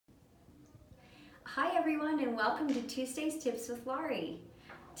everyone, and welcome to Tuesday's Tips with Lauri.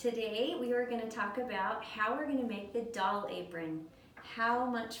 Today we are going to talk about how we're going to make the doll apron. How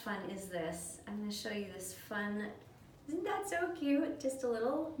much fun is this? I'm going to show you this fun, isn't that so cute? Just a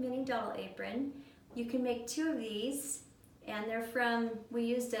little mini doll apron. You can make two of these, and they're we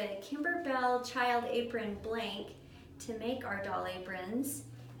used a Kimberbell child apron blank to make our doll aprons.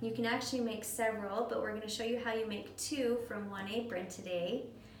 You can actually make several, but we're going to show you how you make two from one apron today.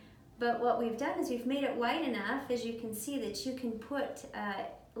 But what we've done is we've made it wide enough, as you can see, that you can put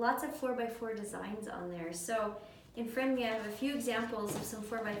lots of 4x4 designs on there. So in front of me I have a few examples of some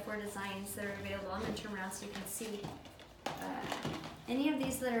 4x4 designs that are available. I'm going to turn around so you can see any of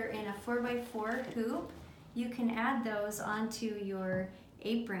these that are in a 4x4 hoop. You can add those onto your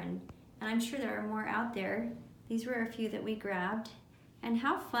apron, and I'm sure there are more out there. These were a few that we grabbed. And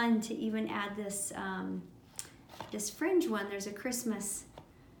how fun to even add this, this fringe one. There's a Christmas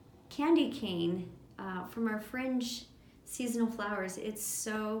candy cane from our fringe seasonal flowers. It's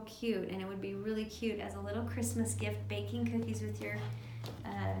so cute, and it would be really cute as a little Christmas gift, baking cookies with your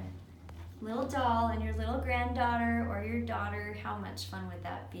little doll and your little granddaughter or your daughter. How much fun would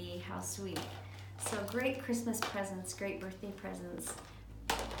that be? How sweet. So great Christmas presents, great birthday presents.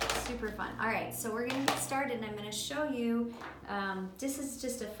 Super fun. All right, so we're gonna get started, and I'm gonna show you, this is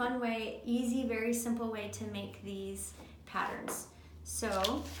just a fun way, easy, very simple way to make these patterns.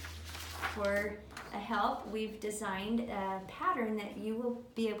 So for a help, we've designed a pattern that you will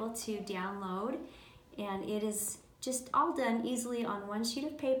be able to download, and it is just all done easily on one sheet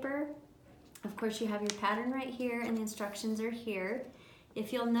of paper. Of course, you have your pattern right here, and the instructions are here.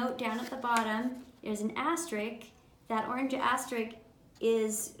 If you'll note down at the bottom, there's an asterisk. That orange asterisk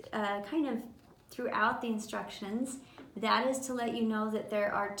is kind of throughout the instructions. That is to let you know that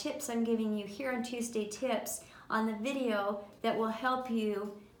there are tips I'm giving you here on Tuesday Tips on the video that will help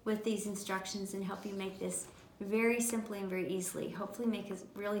you with these instructions and help you make this very simply and very easily. Hopefully make it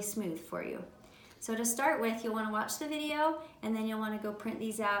really smooth for you. So to start with, you'll want to watch the video, and then you'll want to go print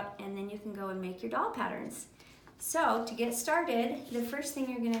these out, and then you can go and make your doll patterns. So to get started, the first thing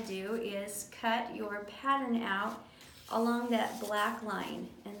you're going to do is cut your pattern out along that black line.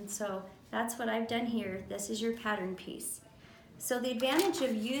 And so that's what I've done here. This is your pattern piece. So the advantage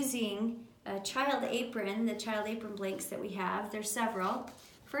of using a child apron, the child apron blanks that we have, there's several.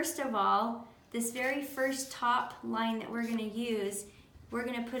 First of all, this very first top line that we're going to use, we're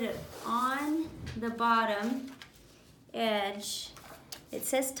going to put it on the bottom edge. It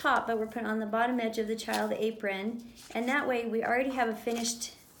says top, but we're putting it on the bottom edge of the child apron, and that way we already have a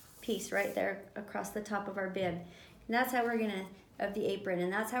finished piece right there across the top of our bib. And that's how we're going to, of the apron,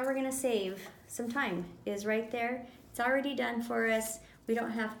 and that's how we're going to save some time, is right there. It's already done for us. We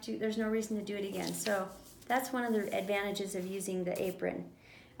don't have to, there's no reason to do it again. So that's one of the advantages of using the apron.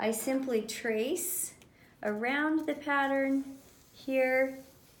 I simply trace around the pattern here,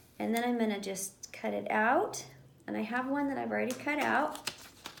 and then I'm going to just cut it out. And I have one that I've already cut out.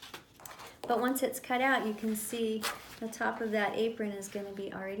 But once it's cut out, you can see the top of that apron is going to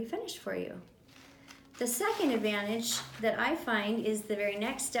be already finished for you. The second advantage that I find is the very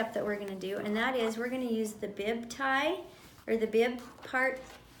next step that we're going to do, and that is we're going to use the bib tie, or the bib part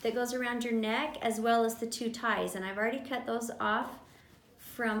that goes around your neck, as well as the two ties. And I've already cut those off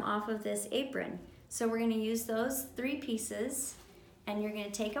of this apron. So we're going to use those three pieces, and you're going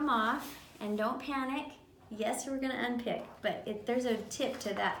to take them off, and don't panic. Yes, we're going to unpick, but there's a tip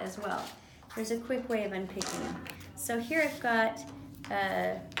to that as well. There's a quick way of unpicking them. So here I've got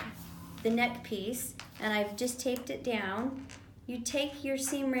the neck piece, and I've just taped it down. You take your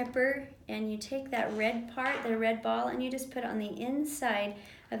seam ripper, and you take that red part, the red ball, and you just put it on the inside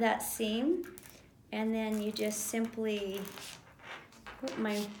of that seam, and then you just simply,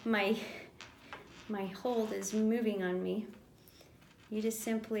 my hold is moving on me. You just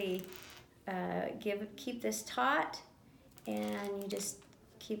simply keep this taut, and you just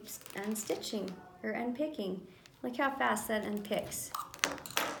keep unstitching or unpicking. Look how fast that unpicks.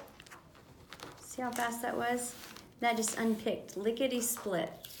 See how fast that was? That just unpicked, lickety-split.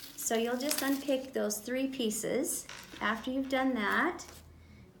 So you'll just unpick those three pieces. After you've done that,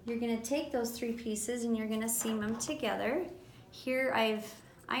 you're going to take those three pieces and you're going to seam them together. Here I've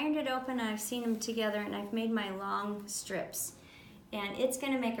ironed it open, I've seamed them together, and I've made my long strips. And it's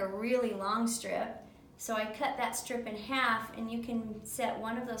going to make a really long strip. So I cut that strip in half, and you can set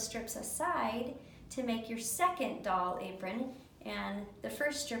one of those strips aside to make your second doll apron. And the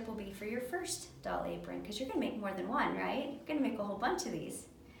first strip will be for your first doll apron, because you're going to make more than one, right? You're going to make a whole bunch of these.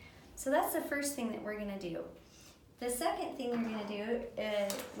 So that's the first thing that we're going to do. The second thing you're going to do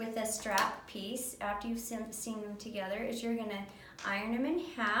with a strap piece, after you've seamed them together, is you're going to iron them in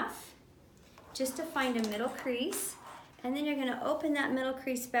half, just to find a middle crease, and then you're going to open that middle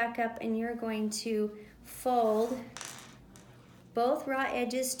crease back up and you're going to fold both raw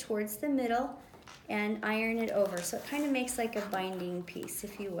edges towards the middle and iron it over. So it kind of makes like a binding piece,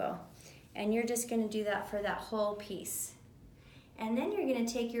 if you will. And you're just going to do that for that whole piece. And then you're going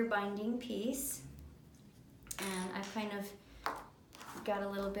to take your binding piece, and I've kind of got a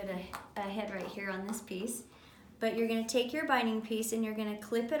little bit ahead right here on this piece, but you're going to take your binding piece and you're going to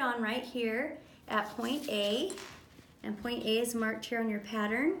clip it on right here at point A, and point A is marked here on your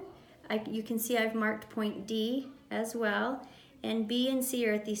pattern. You can see I've marked point D as well, and B and C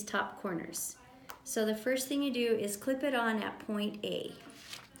are at these top corners. So the first thing you do is clip it on at point A.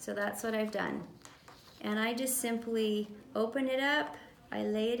 So that's what I've done. And I just simply open it up, I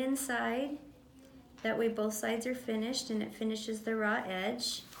lay it inside, that way both sides are finished and it finishes the raw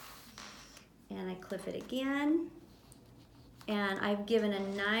edge. And I clip it again, and I've given a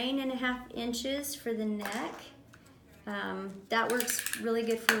 9.5 inches for the neck. That works really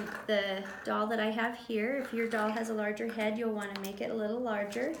good for the doll that I have here. If your doll has a larger head, you'll want to make it a little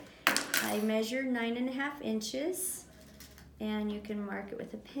larger. I measured 9.5 inches, and you can mark it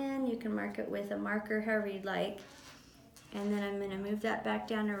with a pen, you can mark it with a marker, however you'd like. And then I'm going to move that back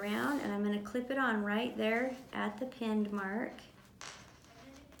down around, and I'm going to clip it on right there at the pinned mark.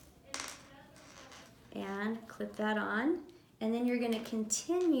 And clip that on. And then you're going to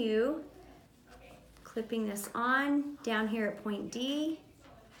continue clipping this on down here at point D,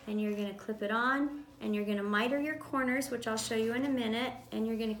 and you're going to clip it on, and you're going to miter your corners, which I'll show you in a minute, and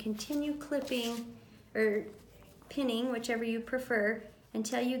you're going to continue clipping or pinning, whichever you prefer,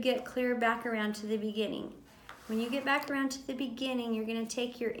 until you get clear back around to the beginning. When you get back around to the beginning, you're going to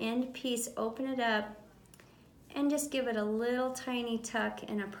take your end piece, open it up, and just give it a little tiny tuck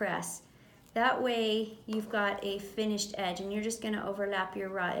and a press. That way you've got a finished edge, and you're just going to overlap your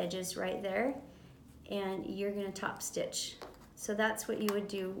raw edges right there, and you're going to top stitch. So that's what you would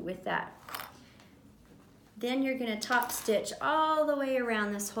do with that. Then you're going to top stitch all the way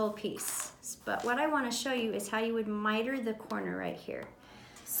around this whole piece. But what I want to show you is how you would miter the corner right here.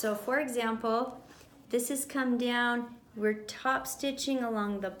 So for example, this has come down, we're top stitching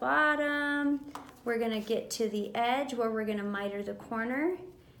along the bottom, we're going to get to the edge where we're going to miter the corner,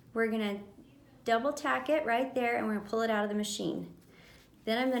 we're going to double tack it right there, and we're going to pull it out of the machine.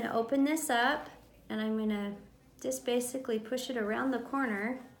 Then I'm going to open this up, and I'm going to just basically push it around the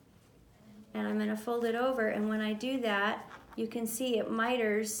corner, and I'm going to fold it over, and when I do that, you can see it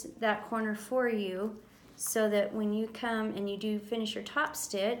miters that corner for you, so that when you come and you do finish your top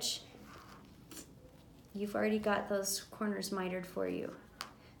stitch, you've already got those corners mitered for you.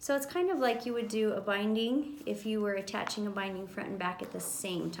 So it's kind of like you would do a binding if you were attaching a binding front and back at the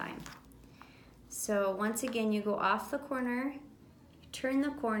same time. So once again, you go off the corner, turn the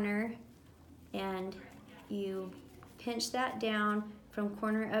corner, and you pinch that down from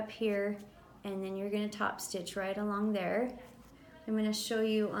corner up here, and then you're going to top stitch right along there. I'm going to show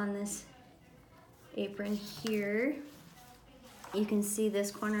you on this apron here. You can see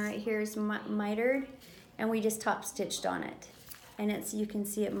this corner right here is mitered, and we just top stitched on it. And you can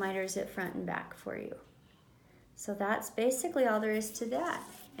see it miters it front and back for you. So that's basically all there is to that.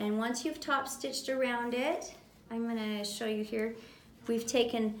 And once you've top stitched around it, I'm going to show you here, we've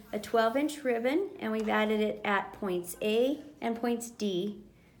taken a 12-inch ribbon and we've added it at points A and points D,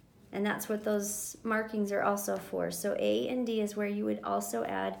 and that's what those markings are also for. So A and D is where you would also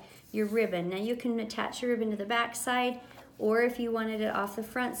add your ribbon. Now you can attach your ribbon to the back side, or if you wanted it off the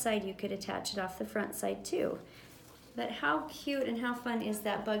front side, you could attach it off the front side too. But how cute and how fun is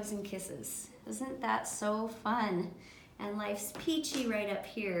that Bugs and Kisses? Isn't that so fun? And life's peachy right up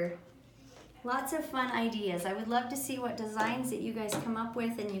here. Lots of fun ideas. I would love to see what designs that you guys come up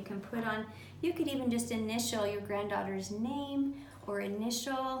with, and you can put on, you could even just initial your granddaughter's name or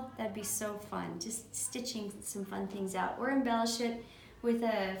initial. That'd be so fun. Just stitching some fun things out, or embellish it with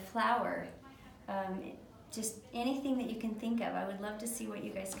a flower. Just anything that you can think of. I would love to see what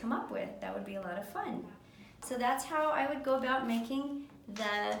you guys come up with. That would be a lot of fun. So that's how I would go about making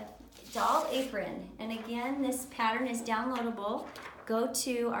the doll apron. And again, this pattern is downloadable. Go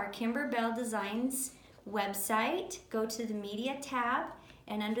to our Kimberbell Designs website, go to the media tab,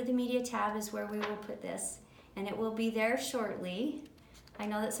 and under the media tab is where we will put this. And it will be there shortly. I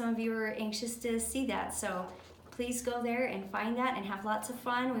know that some of you are anxious to see that, so please go there and find that and have lots of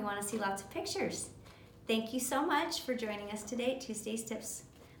fun. We want to see lots of pictures. Thank you so much for joining us today at Tuesday's Tips.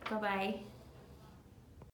 Bye-bye.